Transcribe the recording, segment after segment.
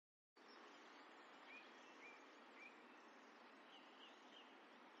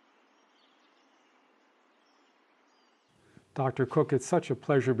Dr. Cooke, it's such a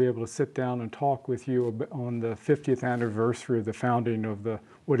pleasure to be able to sit down and talk with you on the 50th anniversary of the founding of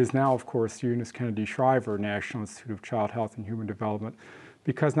what is now, of course, Eunice Kennedy Shriver National Institute of Child Health and Human Development,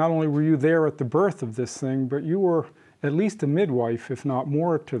 because not only were you there at the birth of this thing, but you were at least a midwife, if not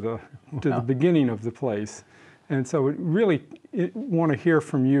more, to the beginning of the place. And so I want to hear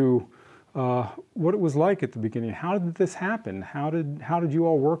from you what it was like at the beginning. How did this happen? How did you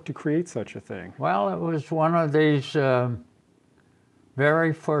all work to create such a thing? Well, it was one of these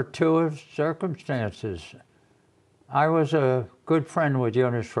very fortuitous circumstances. I was a good friend with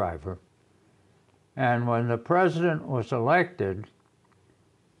Eunice Shriver, and when the president was elected,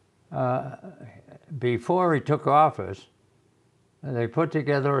 before he took office, they put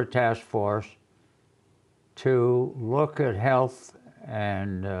together a task force to look at health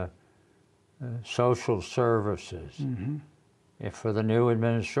and social services for the new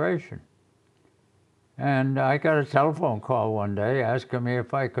administration. And I got a telephone call one day asking me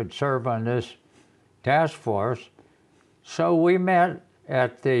if I could serve on this task force. So we met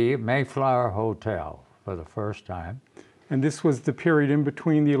at the Mayflower Hotel for the first time. And this was the period in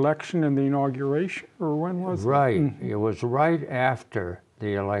between the election and the inauguration, or when was it? Right. It was right after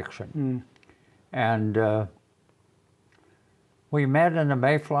the election. And we met in the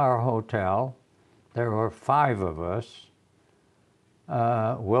Mayflower Hotel. There were 5 of us.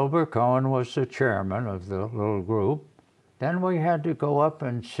 Wilbur Cohen was the chairman of the little group. Then we had to go up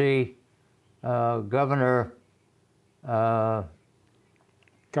and see Governor Ribicoff?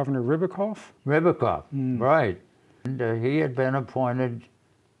 Ribicoff, right. And he had been appointed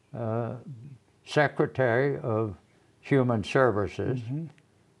Secretary of Human Services,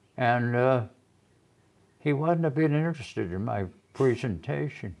 and he wasn't a bit interested in my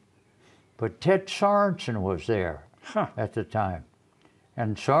presentation. But Ted Sorensen was there at the time.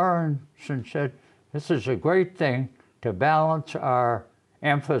 And Sorensen said, this is a great thing to balance our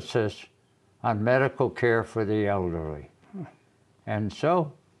emphasis on medical care for the elderly. And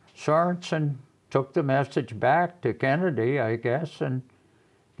so Sorensen took the message back to Kennedy, I guess, and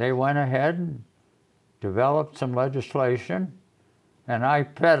they went ahead and developed some legislation, and I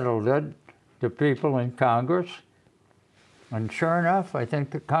peddled it to people in Congress. And sure enough, I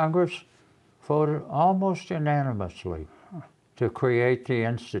think the Congress voted almost unanimously to create the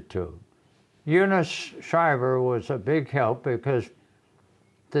Institute. Eunice Shriver was a big help because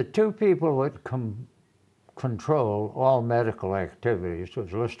the 2 people that control all medical activities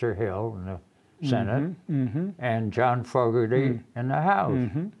was Lister Hill in the Senate and John Fogarty in the House.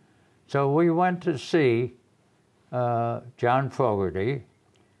 So we went to see John Fogarty,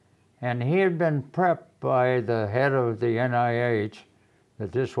 and he had been prepped by the head of the NIH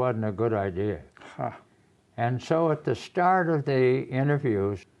that this wasn't a good idea. And so at the start of the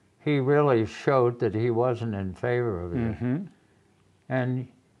interviews, he really showed that he wasn't in favor of it. And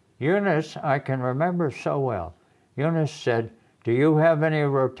Eunice, I can remember so well, Eunice said, do you have any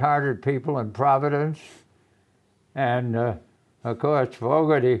retarded people in Providence? And of course,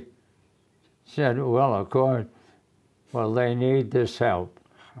 Fogarty said, well, of course, well, they need this help.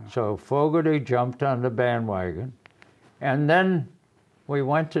 So Fogarty jumped on the bandwagon. And then we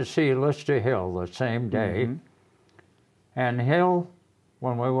went to see Lister Hill the same day. And Hill,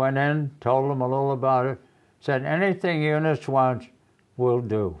 when we went in, told him a little about it, said, anything Eunice wants, we'll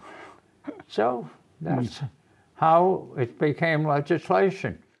do. So that's how it became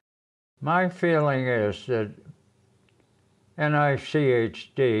legislation. My feeling is that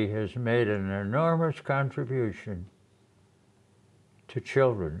NICHD has made an enormous contribution to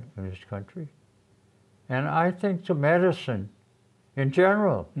children in this country. And I think to medicine in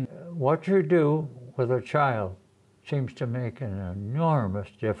general. What you do with a child seems to make an enormous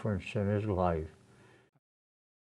difference in his life.